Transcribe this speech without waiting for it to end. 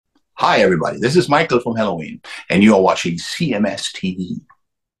Hi, everybody. This is Michael from Halloween, and you are watching CMS TV.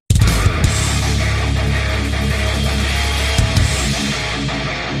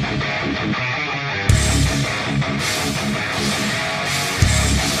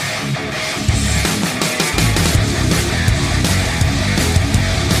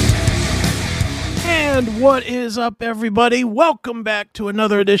 And what is up, everybody? Welcome back to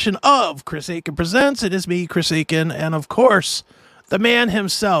another edition of Chris Aiken Presents. It is me, Chris Aiken, and of course, the man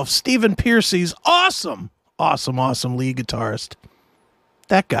himself, Stephen Piercy's awesome lead guitarist.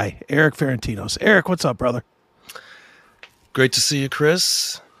 That guy, Eric Ferentinos. Eric, what's up, brother? Great to see you,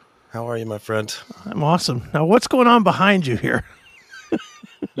 Chris. How are you, my friend? I'm awesome. Now, what's going on behind you here?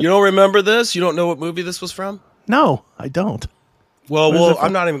 You don't remember this? You don't know what movie this was from? No, I don't. Well,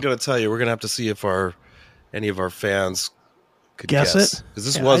 I'm not even going to tell you. We're going to have to see if any of our fans could guess it.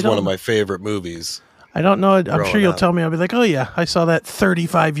 Because this was one of my favorite movies. I don't know. I'm sure you'll tell me. I'll be like, oh, yeah, I saw that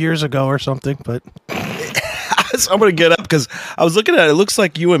 35 years ago or something. But I'm going to get up because I was looking at it. It looks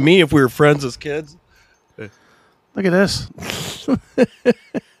like you and me if we were friends as kids. Look at this.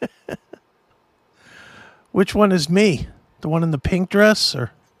 Which one is me? The one in the pink dress?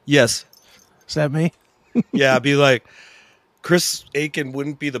 Or yes. Is that me? Yeah, I'd be like, Chris Aiken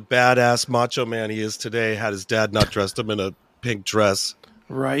wouldn't be the badass macho man he is today had his dad not dressed him in a pink dress.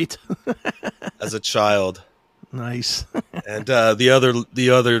 Right. As a child. Nice. And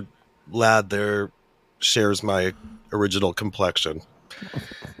the other lad there shares my original complexion.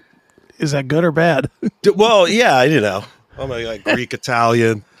 Is that good or bad? Well, yeah, I'm like Greek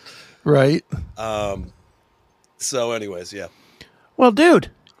Italian. Right. So anyways, yeah. Well,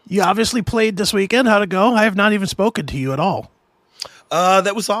 dude, you obviously played this weekend. How'd it go? I have not even spoken to you at all.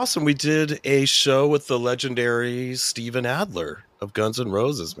 That was awesome. We did a show with the legendary Steven Adler of Guns N'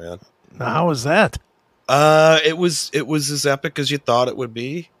 Roses, man. How was that? It was as epic as you thought it would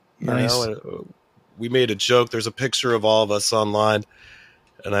be. Nice. We made a joke. There's a picture of all of us online,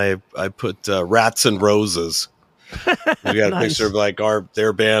 and I put Rats and Roses. We got a Nice. picture of like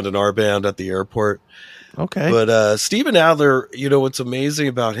their band and our band at the airport. Okay. But Steven Adler, what's amazing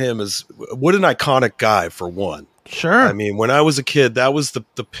about him is what an iconic guy, for one. Sure. I mean, when I was a kid, that was the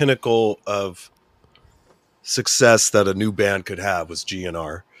pinnacle of success that a new band could have was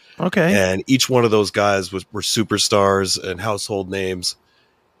GNR. Okay. And each one of those guys were superstars and household names.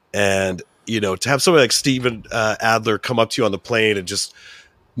 And, to have somebody like Steven Adler come up to you on the plane and just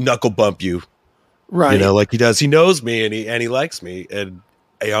knuckle bump you, right? Like he does. He knows me and he likes me. And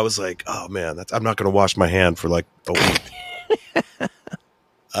I was like, oh man, I'm not going to wash my hand for like a week.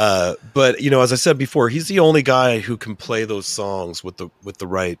 But as I said before, he's the only guy who can play those songs with the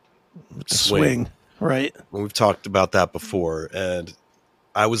right swing. Right. And we've talked about that before, and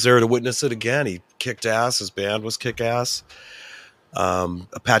I was there to witness it again. He kicked ass. His band was kick ass.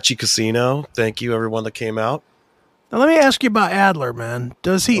 Apache Casino. Thank you, everyone that came out. Now let me ask you about Adler, man.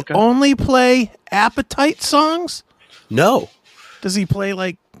 Does he Okay. only play Appetite songs? No. Does he play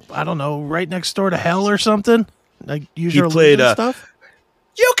like, I don't know, Right Next Door to Hell or something? Like usual played, stuff?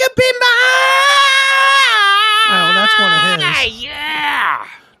 You can be mine. Oh, that's one of his. Yeah.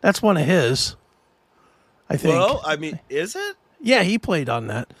 That's one of his. I think. Well, I mean, is it? Yeah, he played on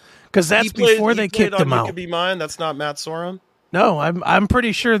that because that's before they kicked him out. You Can Be Mine. That's not Matt Sorum. No, I'm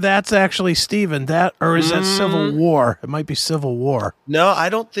pretty sure that's actually Steven. Or is that Civil War? It might be Civil War. No, I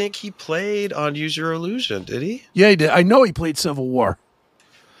don't think he played on Use Your Illusion. Did he? Yeah, he did. I know he played Civil War.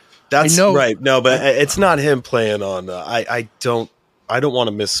 That's right. No, but it's not him playing on. I don't want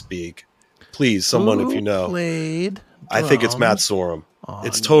to misspeak. Please, someone, if you know. Played. I think it's Matt Sorum.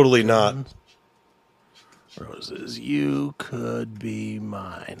 It's totally not. Roses, you could be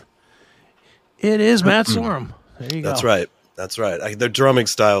mine. It is Matt Sorum. There you go. That's right. Their drumming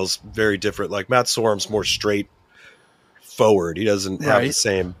style is very different. Like Matt Sorum's more straight forward. He doesn't have the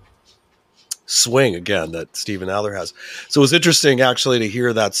same swing again that Steven Adler has. So it was interesting actually to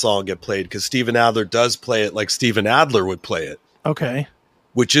hear that song get played because Steven Adler does play it like Steven Adler would play it. Okay.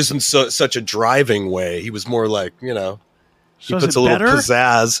 Which isn't such a driving way. He was more like, he So puts a little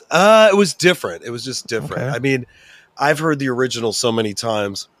pizzazz. It was different. It was just different. Okay. I mean, I've heard the original so many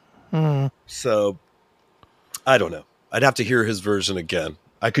times. So I don't know. I'd have to hear his version again.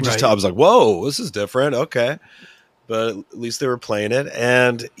 I could just tell. I was like, whoa, this is different. Okay. But at least they were playing it.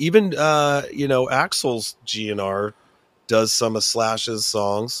 And even, Axl's GNR does some of Slash's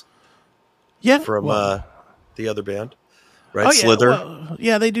songs. Yeah. From the other band. Right? Oh, yeah. Slither. Well,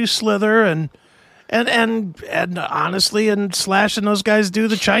 yeah, they do Slither and honestly, and Slash and those guys do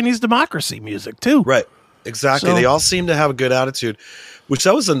the Chinese Democracy music too. Right. Exactly. So, They all seem to have a good attitude, which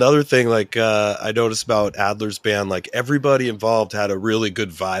that was another thing. Like I noticed about Adler's band, like everybody involved had a really good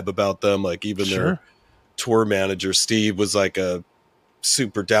vibe about them. Like even their tour manager, Steve, was like a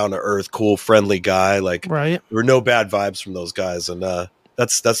super down to earth, cool, friendly guy. Like right. there were no bad vibes from those guys. And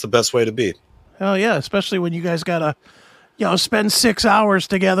that's the best way to be. Hell yeah. Especially when you guys got to, spend 6 hours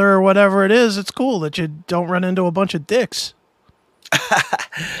together or whatever it is. It's cool that you don't run into a bunch of dicks.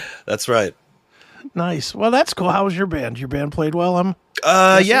 That's right. Nice. Well, that's cool. How was your band? Your band played well?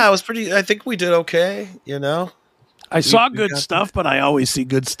 Yeah, I think we did okay, I saw good stuff, but I always see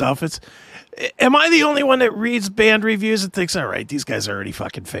good stuff. Am I the only one that reads band reviews and thinks, all right, these guys are already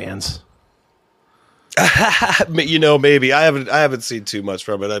fucking fans? Maybe I haven't seen too much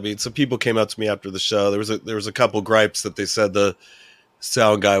from it. I mean, some people came up to me after the show. There was a couple gripes that they said the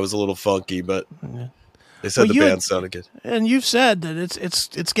sound guy was a little funky, but they said the band sounded good. And you've said that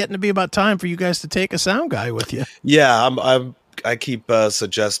it's getting to be about time for you guys to take a sound guy with you. Yeah, I keep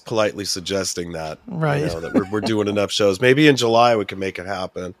politely suggesting that. Right. That we're doing enough shows. Maybe in July we can make it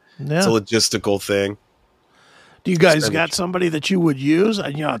happen. Yeah. It's a logistical thing. Do you guys got somebody that you would use?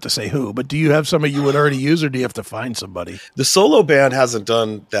 And you don't have to say who, but do you have somebody you would already use, or do you have to find somebody? The solo band hasn't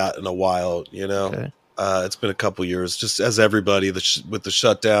done that in a while, Okay. It's been a couple years, just as everybody with the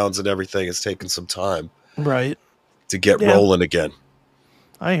shutdowns and everything, it's taken some time. Right. To get rolling again.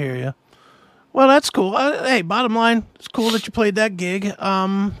 I hear you. Well, that's cool. Hey, bottom line, it's cool that you played that gig.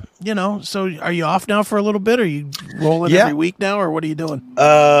 So are you off now for a little bit? Are you rolling every week now, or what are you doing?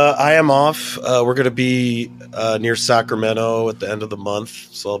 I am off. We're going to be near Sacramento at the end of the month,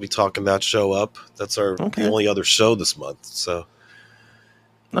 so I'll be talking that show up. That's the only other show this month. So,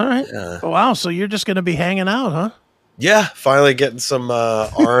 all right. Oh, wow. So you're just going to be hanging out, huh? Yeah, finally getting some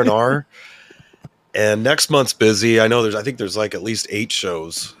R&R. And next month's busy. I think there's like at least 8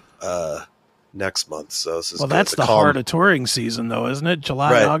 shows next month. So this is that's the heart of touring season, though, isn't it?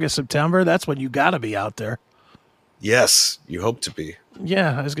 July, right. August, September. That's when you got to be out there. Yes, you hope to be.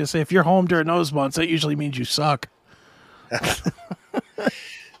 Yeah, I was gonna say if you're home during those months, that usually means you suck.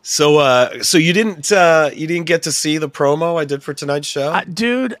 So you didn't get to see the promo I did for tonight's show,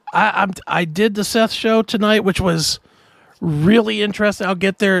 dude. I did the Seth show tonight, which was really interesting. I'll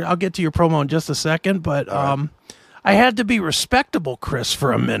get there. I'll get to your promo in just a second, but I had to be respectable, Chris,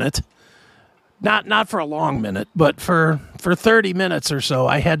 for a minute. Not for a long minute, but for 30 minutes or so,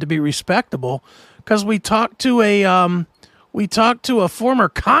 I had to be respectable because we talked to a former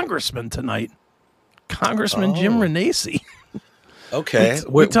congressman tonight, Congressman Jim Renacci. Okay,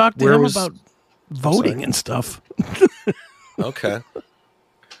 we talked to him about voting and stuff. Okay,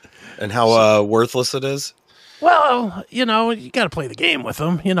 and how worthless it is. Well, you got to play the game with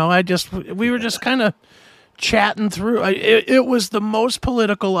him. We were just kind of chatting through. It was the most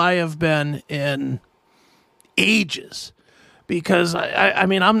political I have been in ages, because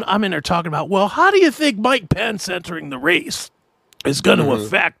I'm in there talking about, well, how do you think Mike Pence entering the race is going to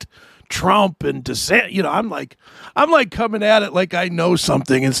affect Trump and DeSantis? I'm like coming at it like I know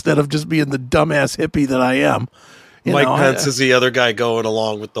something instead of just being the dumbass hippie that I am. Mike Pence is the other guy going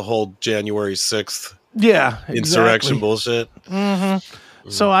along with the whole January 6th insurrection bullshit. Mm-hmm.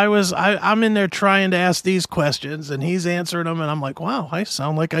 So I'm in there trying to ask these questions, and he's answering them, and I'm like, wow, I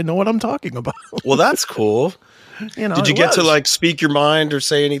sound like I know what I'm talking about. Well, that's cool. Did you get to speak your mind or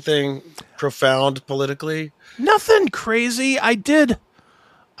say anything profound politically? Nothing crazy. I did.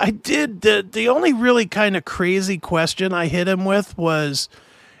 The only really kind of crazy question I hit him with was,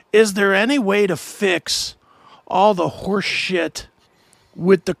 is there any way to fix all the horse shit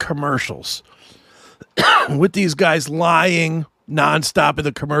with the commercials? With these guys lying nonstop in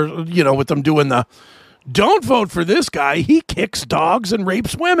the commercial, with them doing the, don't vote for this guy, he kicks dogs and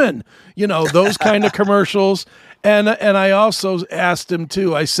rapes women, those kind of commercials. And I also asked him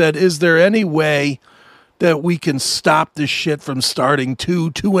too, I said, is there any way that we can stop this shit from starting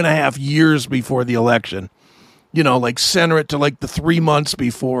 2.5 years before the election? Center it to the 3 months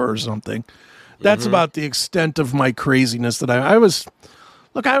before or something. That's about the extent of my craziness that I was.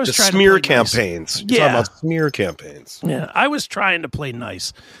 Look, I was the trying smear to play campaigns. Nice. You're talking about smear campaigns. Yeah, I was trying to play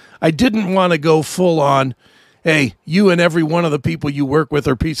nice. I didn't want to go full on, hey, you and every one of the people you work with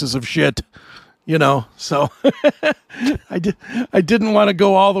are pieces of shit, So I didn't want to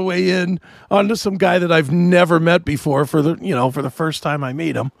go all the way in onto some guy that I've never met before for the first time I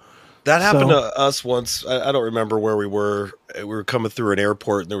meet him. That happened to us once. I don't remember where we were. We were coming through an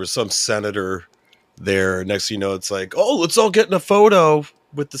airport, and there was some senator there. Next thing you know, it's like, oh, let's all get in a photo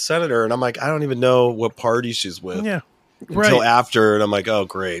with the senator. And I'm like, I don't even know what party she's with. Yeah. Until after, and I'm like, oh,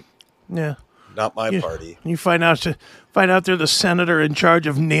 great. Yeah. Not my party. You find out they're the senator in charge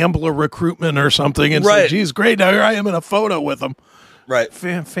of NAMBLA recruitment or something, and Right. say, "Geez, great! Now here I am in a photo with them." Right.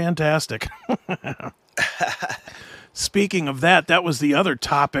 Fantastic. Speaking of that was the other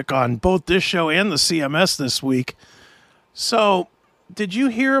topic on both this show and the CMS this week. So, did you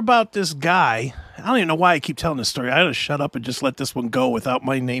hear about this guy? I don't even know why I keep telling this story. I ought to shut up and just let this one go without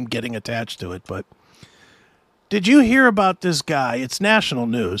my name getting attached to it. But did you hear about this guy? It's national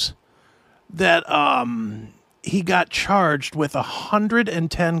news that he got charged with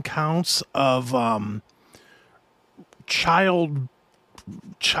 110 counts of child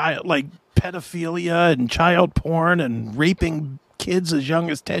like pedophilia and child porn and raping kids as young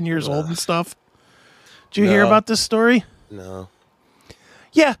as 10 years old and stuff. Did you hear about this story? No.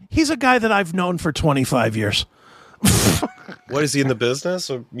 Yeah, he's a guy that I've known for 25 years. What, is he in the business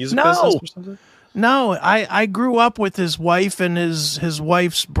or music No. business or something? No, I grew up with his wife and his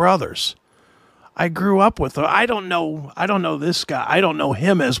wife's brothers. I grew up with her. I don't know this guy. I don't know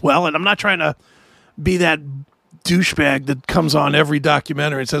him as well, and I'm not trying to be that douchebag that comes on every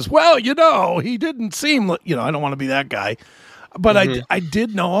documentary and says, "Well, he didn't seem like," I don't want to be that guy. But I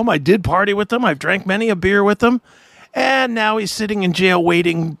did know him. I did party with him. I've drank many a beer with him. And now he's sitting in jail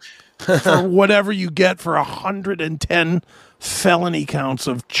waiting for whatever you get for 110 felony counts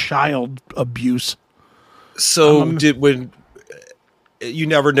of child abuse. So when you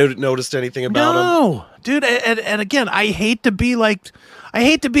never noticed anything about him? No, dude. And again, I hate to be like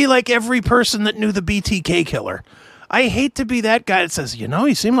every person that knew the BTK killer. I hate to be that guy that says,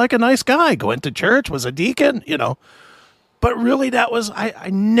 he seemed like a nice guy, went to church, was a deacon, But really, that was, I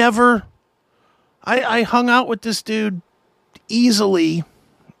hung out with this dude easily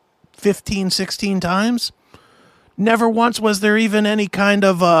 15, 16 times. Never once was there even any kind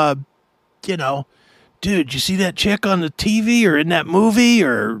of, dude, you see that chick on the TV or in that movie?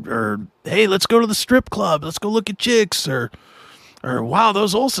 Or hey, let's go to the strip club. Let's go look at chicks. Or wow,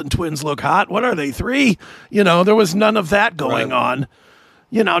 those Olsen twins look hot. What are they, 3? There was none of that going on.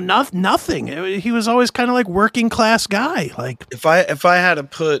 Nothing. He was always kind of like working class guy. Like if I had to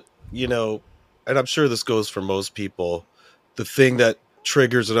put, and I'm sure this goes for most people, the thing that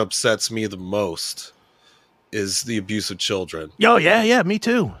triggers and upsets me the most is the abuse of children. Oh yeah, me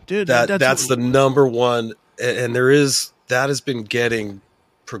too, dude. That's the number one, and that has been getting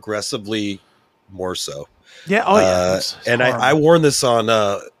progressively more so. Yeah. Oh yeah. And I warned this on.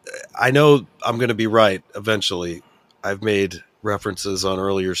 I know I'm going to be right eventually. I've made references on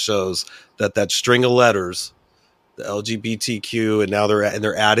earlier shows that string of letters, the LGBTQ, and now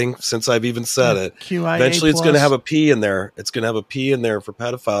they're adding, since I've even said it, QIA+. Eventually it's going to have a P in there. It's going to have a P in there for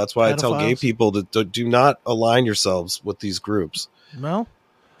pedophile. That's why I tell gay people to do not align yourselves with these groups. Well,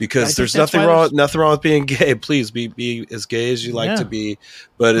 because there's nothing wrong with being gay. Please be as gay as you like to be.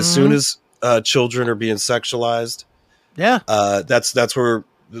 But as soon as children are being sexualized, that's where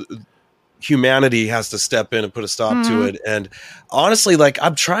humanity has to step in and put a stop to it. And honestly, like,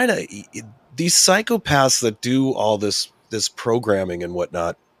 I'm trying to, these psychopaths that do all this programming and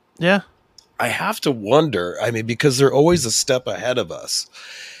whatnot. Yeah. I have to wonder, because they're always a step ahead of us.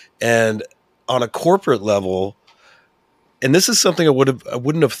 And on a corporate level, and this is something I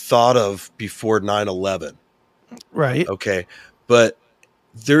wouldn't have thought of before 9/11. Right. Okay. But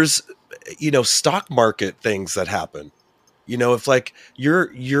there's, stock market things that happen. If like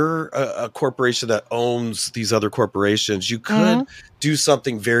you're a corporation that owns these other corporations, you could do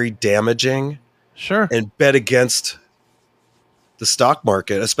something very damaging, and bet against the stock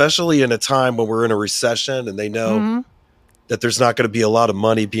market, especially in a time when we're in a recession and they know that there's not going to be a lot of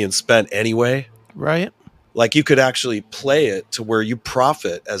money being spent anyway. Right. Like, you could actually play it to where you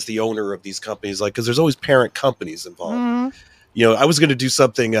profit as the owner of these companies, like, because there's always parent companies involved. I was going to do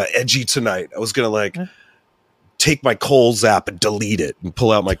something edgy tonight. I was going to take my Kohl's app and delete it and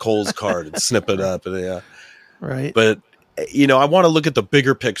pull out my Kohl's card and snip it up. And, right. But, I want to look at the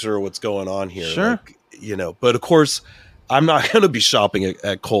bigger picture of what's going on here. Sure. Like, but of course, I'm not going to be shopping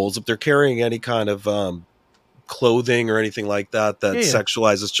at Kohl's if they're carrying any kind of clothing or anything like that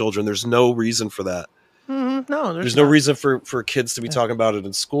sexualizes children. There's no reason for that. No, there's no reason for kids to be talking about it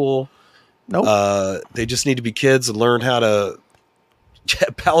in school. Nope. They just need to be kids and learn how to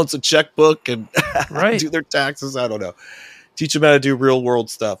balance a checkbook and do their taxes. I don't know. Teach them how to do real world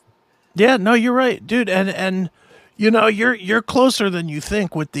stuff. Yeah, no, you're right, dude. And you're closer than you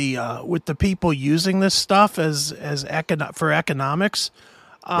think with the people using this stuff as for economics.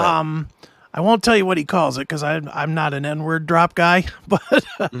 Right. I won't tell you what he calls it because I'm not an N-word drop guy, but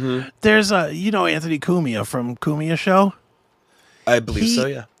there's Anthony Cumia from Cumia Show. I believe so,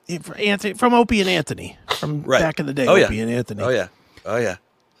 yeah. Anthony from Opie and Anthony from back in the day. Opie and Anthony. Oh yeah.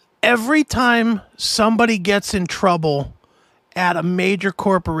 Every time somebody gets in trouble at a major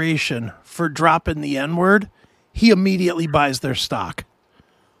corporation for dropping the N-word, he immediately buys their stock.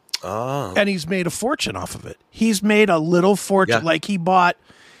 Oh. And he's made a fortune off of it. He's made a little fortune. Yeah. Like he bought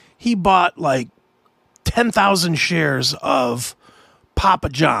like 10,000 shares of Papa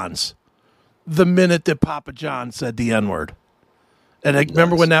John's the minute that Papa John said the N-word. And I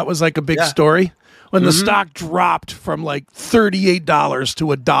remember when that was like a big story? When the stock dropped from like $38 to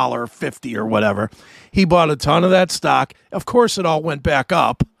 $1.50 or whatever. He bought a ton of that stock. Of course, it all went back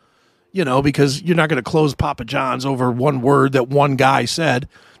up, because you're not going to close Papa John's over one word that one guy said.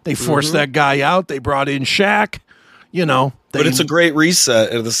 They forced that guy out. They brought in Shaq, But it's a great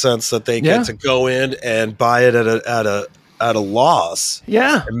reset in the sense that they get to go in and buy it at a loss.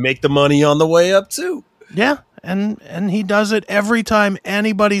 Yeah. And make the money on the way up too. Yeah. And he does it every time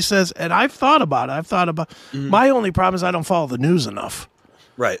anybody says, and I've thought about it. My only problem is I don't follow the news enough.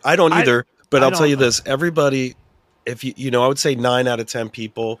 Right. I don't either. But I'll tell you this, everybody, if I would say 9 out of 10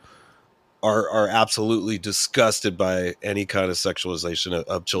 people are absolutely disgusted by any kind of sexualization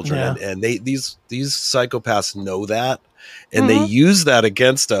of children. Yeah. And these psychopaths know that, and they use that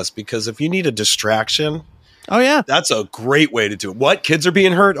against us, because if you need a distraction, oh yeah, that's a great way to do it. What, kids are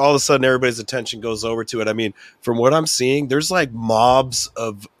being hurt? All of a sudden everybody's attention goes over to it. I mean, from what I'm seeing, there's like mobs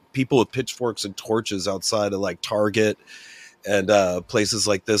of people with pitchforks and torches outside of like Target and places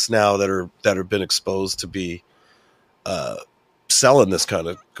like this now that have been exposed to be selling this kind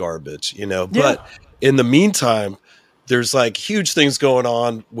of garbage, But in the meantime, there's like huge things going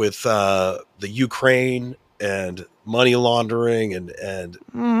on with the Ukraine and money laundering and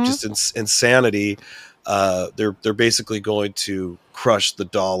just insanity. They're basically going to crush the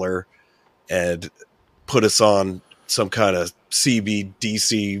dollar and put us on some kind of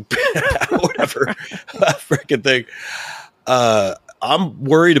CBDC, whatever freaking thing. I'm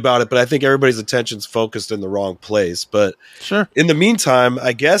worried about it, but I think everybody's attention's focused in the wrong place. But sure. In the meantime,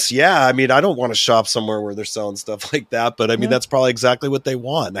 I guess, I mean, I don't want to shop somewhere where they're selling stuff like that, but I mean, that's probably exactly what they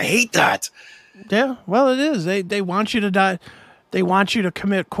want. I hate that. Yeah, well, it is. They want you to die. They want you to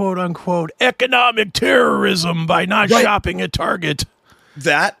commit, quote unquote, economic terrorism by not shopping at Target.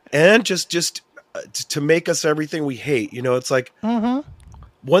 That, and just to make us everything we hate. It's like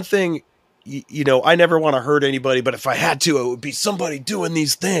one thing, I never want to hurt anybody, but if I had to, it would be somebody doing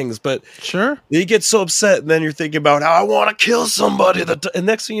these things. But sure, you get so upset, and then you're thinking about how I want to kill somebody. And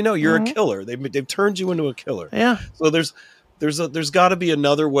next thing you know, you're a killer. They've turned you into a killer. Yeah. So there's got to be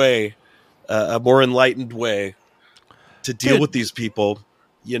another way, a more enlightened way to deal with these people.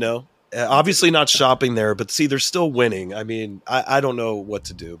 Obviously not shopping there, but see, they're still winning. I mean, I don't know what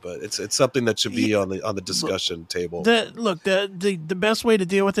to do, but it's something that should be on the discussion table. The best way to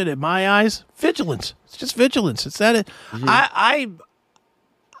deal with it, in my eyes, vigilance. It's just vigilance. It's that. I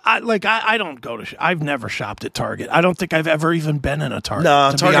don't go to. I've never shopped at Target. I don't think I've ever even been in a Target.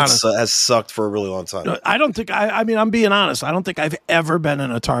 No, Target has sucked for a really long time. I don't think. I mean, I'm being honest. I don't think I've ever been in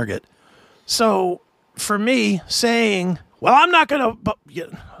a Target. So for me, saying, "Well, I'm not going to,"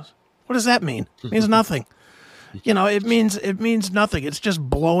 what does that mean? It means nothing. It means nothing. It's just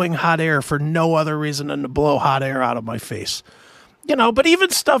blowing hot air for no other reason than to blow hot air out of my face. But even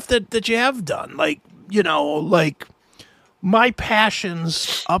stuff that you have done, like my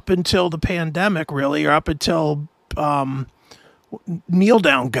passions up until the pandemic, really, or up until Kneel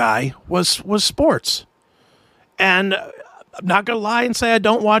Down Guy was sports. And I'm not going to lie and say I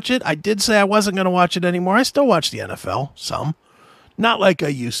don't watch it. I did say I wasn't going to watch it anymore. I still watch the NFL, some. Not like I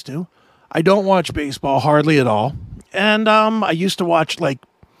used to. I don't watch baseball hardly at all. And I used to watch,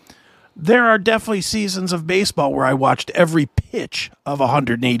 there are definitely seasons of baseball where I watched every pitch of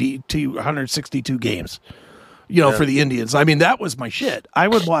 180 to 162 games, for the Indians. I mean, that was my shit. I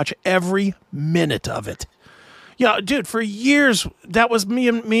would watch every minute of it. Dude, for years, that was me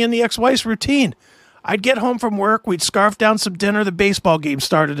and the ex-wife's routine. I'd get home from work, we'd scarf down some dinner, the baseball game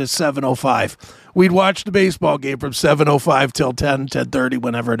started at 7:05. We'd watch the baseball game from 7:05 till 10:30,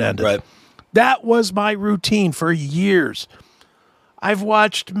 whenever it ended. Right. That was my routine for years. I've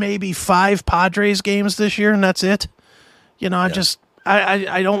watched maybe 5 Padres games this year, and that's it.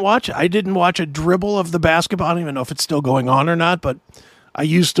 I don't watch it. I didn't watch a dribble of the basketball. I don't even know if it's still going on or not, but I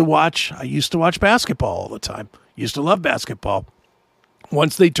used to watch basketball all the time. Used to love basketball.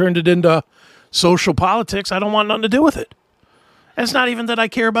 Once they turned it into social politics, I don't want nothing to do with it. And it's not even that I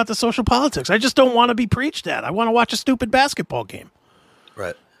care about the social politics. I just don't want to be preached at. I want to watch a stupid basketball game.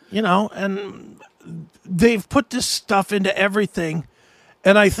 Right. And they've put this stuff into everything.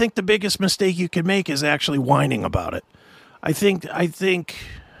 And I think the biggest mistake you can make is actually whining about it. I think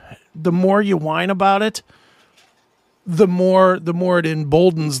the more you whine about it, the more it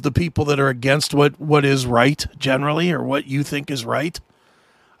emboldens the people that are against what is right generally, or what you think is right.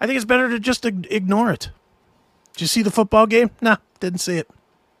 I think it's better to just ignore it. Did you see the football game? Nah, didn't see it.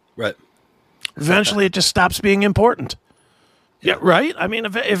 Right. Eventually, it just stops being important. Yeah, right? I mean,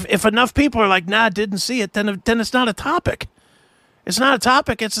 if enough people are like, nah, didn't see it, then it's not a topic. It's not a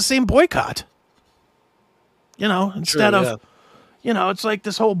topic. It's the same boycott. Instead of, it's like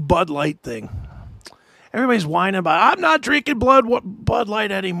this whole Bud Light thing. Everybody's whining about, I'm not drinking Bud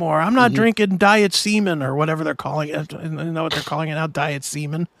Light anymore. I'm not drinking Diet Semen or whatever they're calling it. You know what they're calling it now? Diet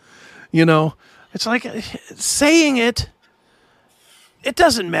Semen. It's like saying it. It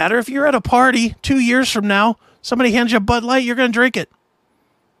doesn't matter. If you're at a party 2 years from now, somebody hands you a Bud Light, you're going to drink it.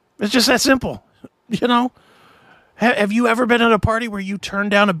 It's just that simple. Have you ever been at a party where you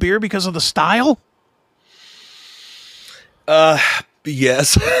turned down a beer because of the style?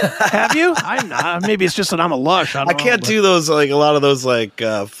 Yes. Have you? I'm not. Maybe it's just that I'm a lush. I can't do those, like a lot of those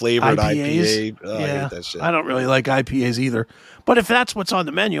flavored IPA. Oh, yeah. I hate that shit. I don't really like IPAs either. But if that's what's on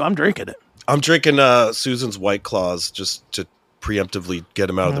the menu, I'm drinking it. I'm drinking Susan's White Claws just to preemptively get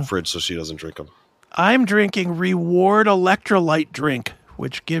them out of the fridge so she doesn't drink them. I'm drinking Reward Electrolyte drink,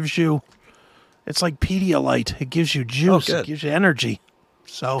 which gives you, it's like Pedialyte. It gives you juice. It gives you energy.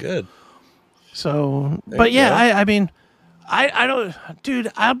 So good. So, there but yeah, I mean, I don't,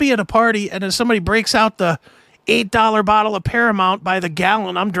 dude, I'll be at a party and if somebody breaks out the $8 bottle of Paramount by the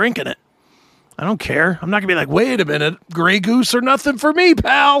gallon, I'm drinking it. I don't care. I'm not gonna be like, wait a minute, Grey Goose or nothing for me,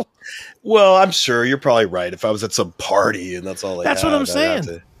 pal. Well, I'm sure you're probably right. If I was at some party and that's all they that's had, what I'm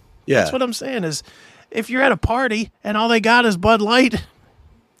saying. That's what I'm saying is, if you're at a party and all they got is Bud Light,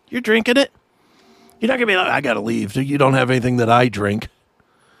 you're drinking it. You're not gonna be like, I gotta leave. You don't have anything that I drink.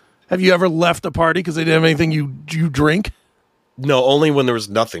 Have you ever left a party because they didn't have anything you drink? No, only when there was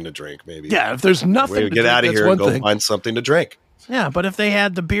nothing to drink. Maybe. Yeah, if there's nothing, to get out of here and go find something to drink. Yeah, but if they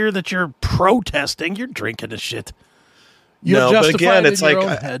had the beer that you're protesting, you're drinking the shit. No, but again, it's like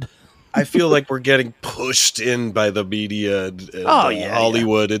I feel like we're getting pushed in by the media and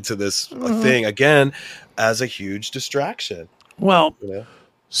Hollywood into this thing again as a huge distraction. Well,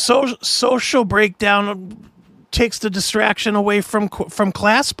 social breakdown takes the distraction away from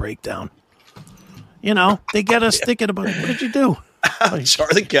class breakdown. They get us thinking about, what did you do?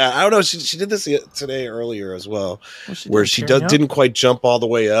 Charlie Cat. I don't know. She did this today earlier as well, where she didn't quite jump all the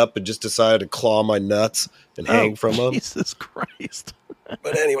way up and just decided to claw my nuts and hang from them. Jesus Christ!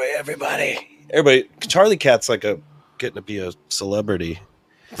 But anyway, everybody, Charlie Cat's like getting to be a celebrity.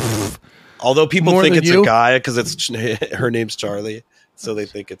 Although people think it's a guy because her name's Charlie, so they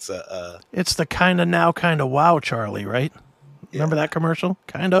think it's it's the kind of now, kind of wow, Charlie, right? Remember that commercial?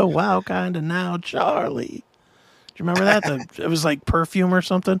 Kind of wow, kind of now, Charlie. Do you remember that? It was like perfume or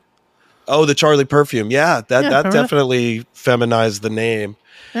something. Oh, the Charlie perfume. Yeah, that definitely feminized the name.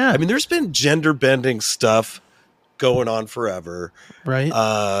 Yeah. I mean, there's been gender bending stuff going on forever. Right.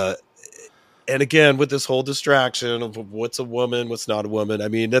 And again, with this whole distraction of what's a woman, what's not a woman. I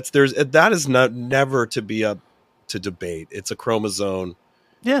mean, that is never to be up to debate. It's a chromosome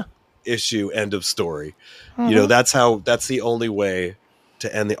issue. End of story. Mm-hmm. That's the only way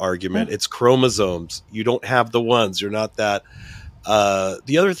to end the argument. It's chromosomes. You don't have the ones. You're not that.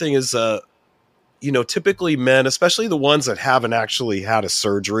 The other thing is, typically men, especially the ones that haven't actually had a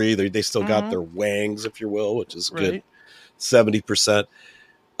surgery, they still got their wangs, if you will, which is good 70%.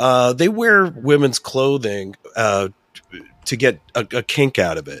 They wear women's clothing to get a kink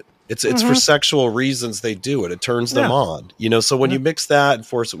out of it. It's for sexual reasons they do it. It turns them on. So when you mix that and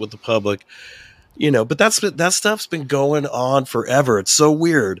force it with the public, but that stuff's been going on forever. It's so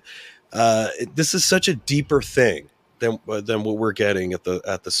weird. This is such a deeper thing than what we're getting at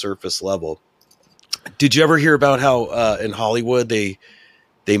the surface level. Did you ever hear about how in Hollywood they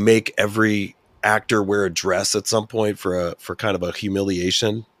make every actor wear a dress at some point for kind of a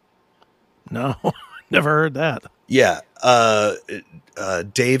humiliation? No, never heard that. Yeah.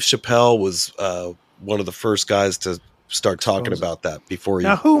 Dave Chappelle was one of the first guys to start talking about that before.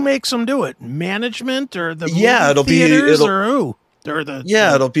 Now, who makes them do it? Management or the it'll theaters or who?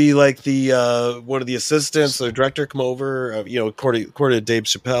 It'll be like the one of the assistants or the director come over. According to Dave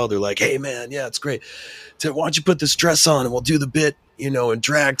Chappelle, they're like, "Hey, man, yeah, it's great. So why don't you put this dress on and we'll do the bit, and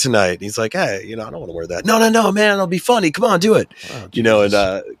drag tonight?" And he's like, "Hey, I don't want to wear that." No, man, it'll be funny. Come on, do it. Oh,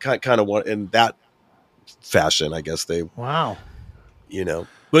 and kind of want in that fashion, I guess they. Wow.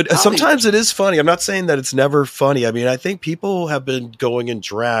 But sometimes it is funny. I'm not saying that it's never funny. I mean, I think people have been going in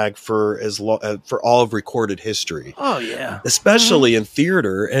drag for as long for all of recorded history. Oh yeah, especially in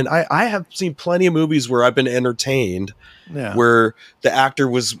theater. And I have seen plenty of movies where I've been entertained, where the actor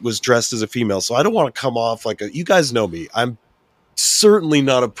was dressed as a female. So I don't want to come off like you guys know me. I'm certainly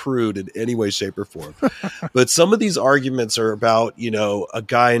not a prude in any way, shape, or form. But some of these arguments are about, a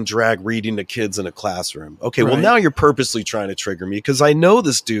guy in drag reading to kids in a classroom. Okay, well, now you're purposely trying to trigger me because I know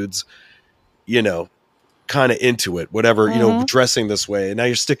this dude's, kind of into it, whatever, dressing this way. And now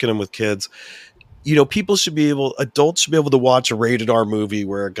you're sticking him with kids. Adults should be able to watch a rated R movie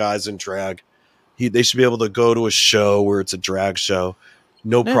where a guy's in drag. They should be able to go to a show where it's a drag show.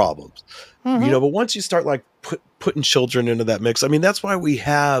 No problems. But once you start like putting children into that mix, I mean, that's why we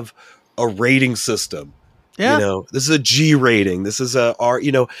have a rating system. Yeah. This is a G rating. This is a R,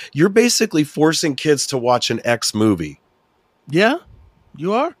 you're basically forcing kids to watch an X movie. Yeah,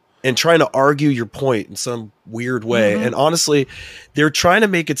 you are. And trying to argue your point in some weird way. And honestly, they're trying to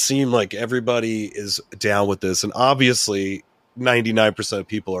make it seem like everybody is down with this. And obviously 99% of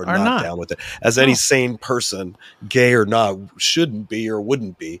people are not down with it, as any sane person, gay or not, shouldn't be or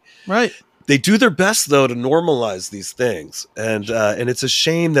wouldn't be. Right. They do their best though to normalize these things, and it's a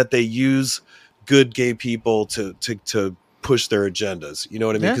shame that they use good gay people to push their agendas. You know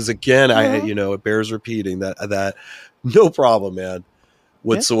what I mean? Because again, it bears repeating that no problem, man,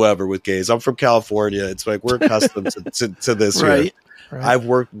 whatsoever with gays. I'm from California. It's like we're accustomed to this. Right. I've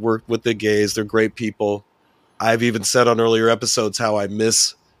worked with the gays. They're great people. I've even said on earlier episodes how I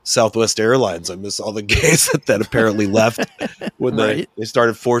miss Southwest Airlines. I miss all the gays that apparently left when they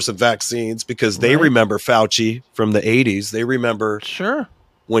started forcing vaccines, because they remember Fauci from the 80s. They remember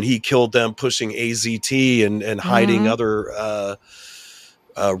when he killed them pushing AZT and hiding other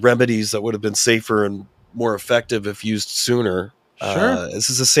remedies that would have been safer and more effective if used sooner.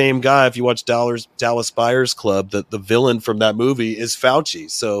 This is the same guy. If you watch Dallas Buyers Club, the villain from that movie is Fauci.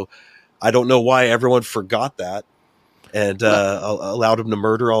 So I don't know why everyone forgot that and allowed him to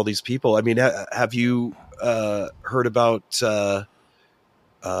murder all these people. I mean, have you heard about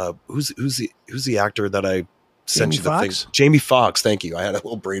who's the actor that I sent you the thing? Jamie Foxx. Thank you. I had a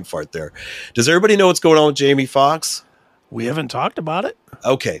little brain fart there. Does everybody know what's going on with Jamie Foxx? We haven't talked about it.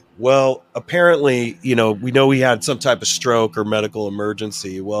 Okay. Well, apparently, we know he had some type of stroke or medical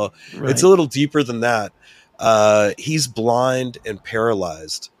emergency. Well, it's a little deeper than that. He's blind and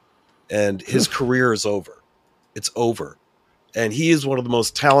paralyzed, and his career is over. It's over. And he is one of the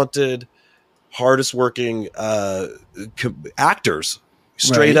most talented, hardest working actors,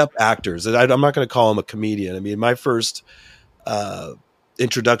 straight up actors. And I'm not going to call him a comedian. I mean, my first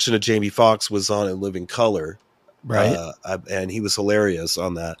introduction to Jamie Foxx was on In Living Color. And he was hilarious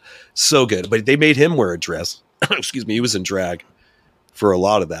on that. So good. But they made him wear a dress. Excuse me. He was in drag for a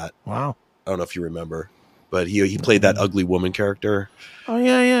lot of that. Wow. I don't know if you remember, but he played that ugly woman character. Oh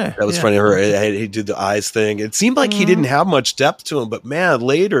yeah. That was funny. He did the eyes thing. It seemed like he didn't have much depth to him, but man,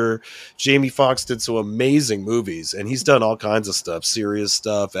 later Jamie Foxx did some amazing movies, and he's done all kinds of stuff, serious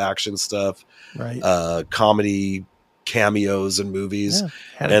stuff, action stuff, comedy cameos in movies.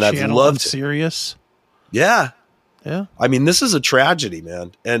 And I've loved it. Serious. Yeah. Yeah. I mean, this is a tragedy,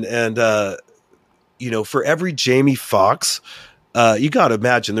 man. And for every Jamie Foxx, you got to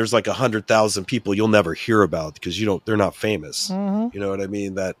imagine there's like 100,000 people you'll never hear about because they're not famous. You know what I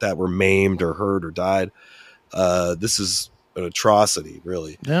mean? That were maimed or hurt or died. This is an atrocity,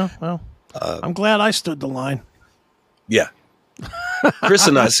 really. Yeah. Well, I'm glad I stood the line. Yeah. Chris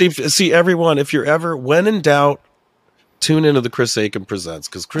and I see everyone. If you're ever, when in doubt, tune into the Chris Aiken Presents,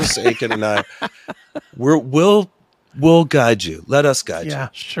 because Chris Aiken and I, we'll guide you. Let us guide you. Yeah,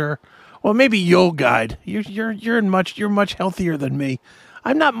 sure. Well, maybe you'll guide. You're much healthier than me.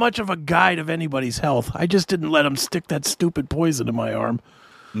 I'm not much of a guide of anybody's health. I just didn't let them stick that stupid poison in my arm.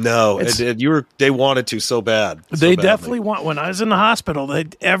 No, they wanted to so bad. They definitely want. When I was in the hospital,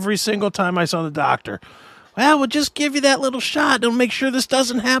 every single time I saw the doctor, well, we'll just give you that little shot. It'll make sure this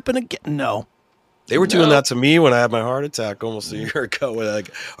doesn't happen again. No. They were doing that to me when I had my heart attack almost a year ago.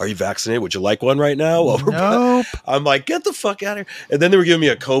 Like, are you vaccinated? Would you like one right now? Well, nope. I'm like, get the fuck out of here. And then they were giving me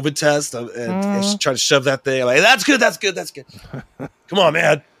a COVID test and trying to shove that thing. I'm like, that's good. Come on,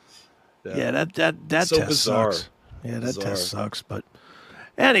 man. Yeah, that so test bizarre. Sucks. Yeah, that test sucks. But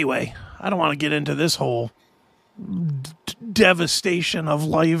anyway, I don't want to get into this whole devastation of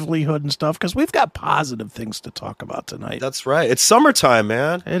livelihood and stuff, because we've got positive things to talk about tonight. That's right. It's summertime,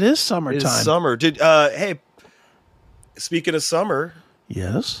 man. It is summertime. It's summer. Hey, speaking of summer,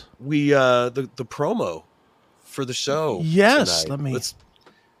 yes, we the promo for the show. Yes, tonight.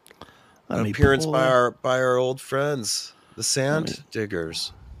 Let me appearance by our old friends, the Sand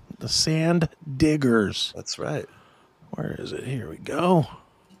Diggers. The Sand Diggers. That's right. Where is it? Here we go.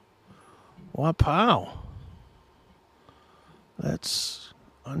 Wow. Let's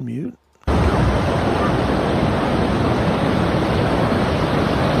unmute.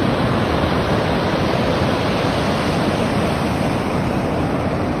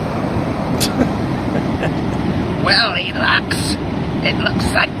 Well, Elux, it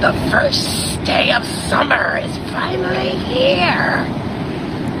looks like the first day of summer is finally here.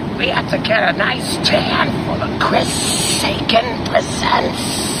 We have to get a nice tan for the Chris Sagan Presents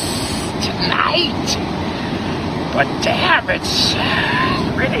tonight. But damn, it's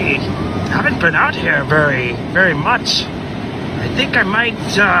really haven't been out here very much. I think I might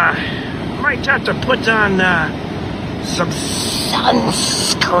have to put on some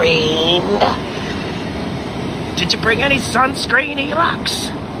sunscreen. Did you bring any sunscreen, Elux?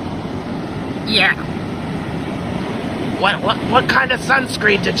 Yeah. What kind of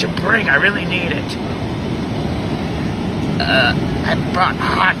sunscreen did you bring? I really need it. I brought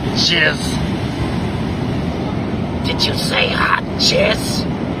hot jizz. Did you say hot jizz?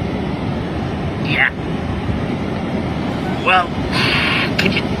 Yeah. Well,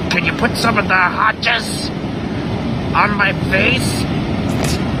 can you put some of the hot jizz on my face?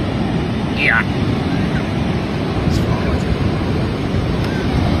 Yeah.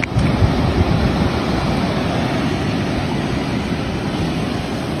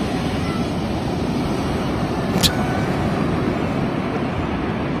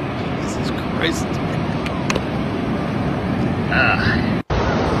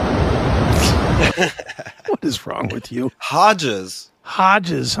 What is wrong with you? Hodges, huh?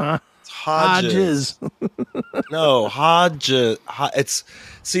 It's Hodges. No, Hodges.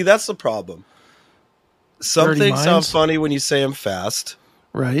 See, that's the problem. Some things sound funny when you say them fast.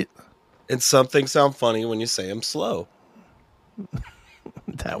 Right. And some things sound funny when you say them slow.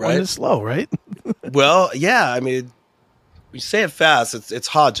 That one is slow, right? Well, yeah. I mean, when you say it fast, it's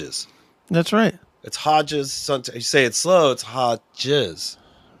Hodges. That's right. It's Hodges. Sometimes you say it slow, it's Hodges.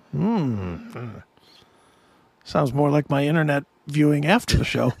 Sounds more like my internet viewing after the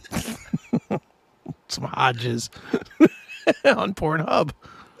show. Some Hodges on Pornhub.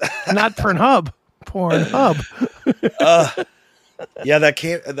 Not Pornhub. Pornhub. Yeah,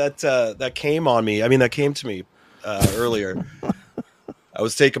 that came on me. I mean, that came to me earlier. I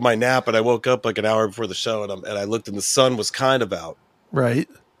was taking my nap and I woke up like an hour before the show and I looked and the sun was kind of out. Right.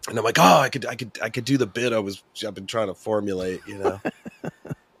 And I'm like, oh, I could do the bit I've been trying to formulate, you know.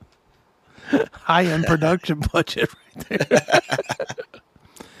 High-end production budget right there.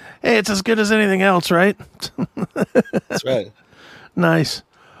 Hey, it's as good as anything else, right? That's right. Nice.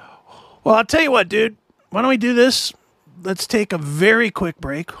 Well, I'll tell you what, dude. Why don't we do this? Let's take a very quick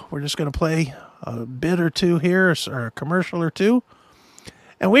break. We're just going to play a bit or two here, or a commercial or two.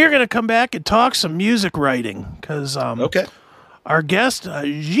 And we are going to come back and talk some music writing. Because okay. Our guest,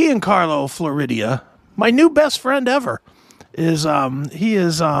 Giancarlo Floridia, my new best friend ever, is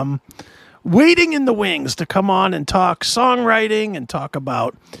waiting in the wings to come on and talk songwriting and talk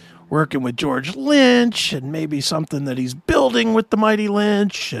about working with George Lynch and maybe something that he's building with the Mighty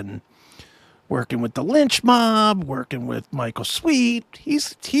Lynch and working with the Lynch Mob, working with Michael Sweet.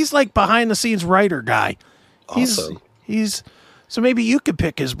 He's like behind the scenes writer guy. Awesome. So maybe you could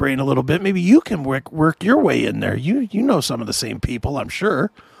pick his brain a little bit. Maybe you can work your way in there. You know some of the same people, I'm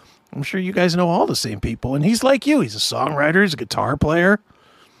sure. I'm sure you guys know all the same people. And he's like you. He's a songwriter. He's a guitar player.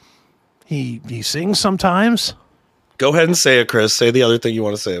 He sings sometimes. Go ahead and say it, Chris. Say the other thing you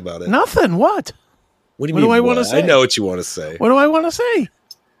want to say about it. Nothing. What? What do you mean? Do I want to say? I know what you want to say. What do I want to say?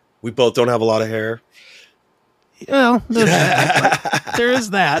 We both don't have a lot of hair. Well, there is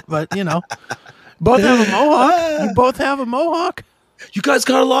that, but you know, both have a mohawk. You both have a mohawk. You guys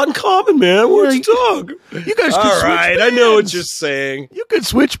got a lot in common, man. What'd you talk? You guys. All right, bands. I know what you're saying. You could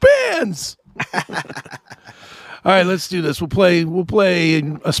switch bands. All right, let's do this. We'll play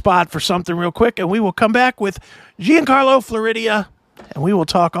a spot for something real quick, and we will come back with Giancarlo Floridia, and we will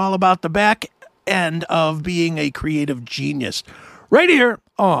talk all about the back end of being a creative genius right here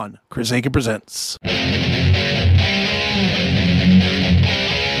on Chris Aiken Presents.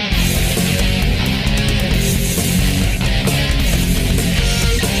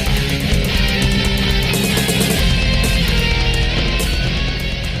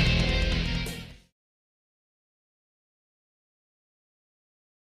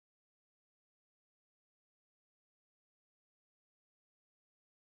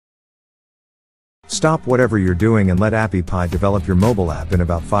 Stop whatever you're doing and let AppyPie develop your mobile app in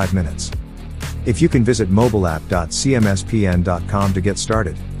about 5 minutes. If you can visit mobileapp.cmspn.com to get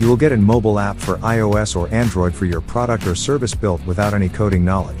started, you will get a mobile app for iOS or Android for your product or service built without any coding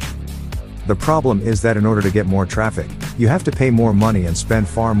knowledge. The problem is that in order to get more traffic, you have to pay more money and spend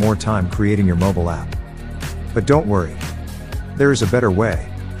far more time creating your mobile app. But don't worry. There is a better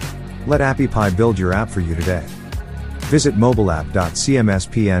way. Let AppyPie build your app for you today. Visit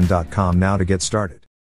mobileapp.cmspn.com now to get started.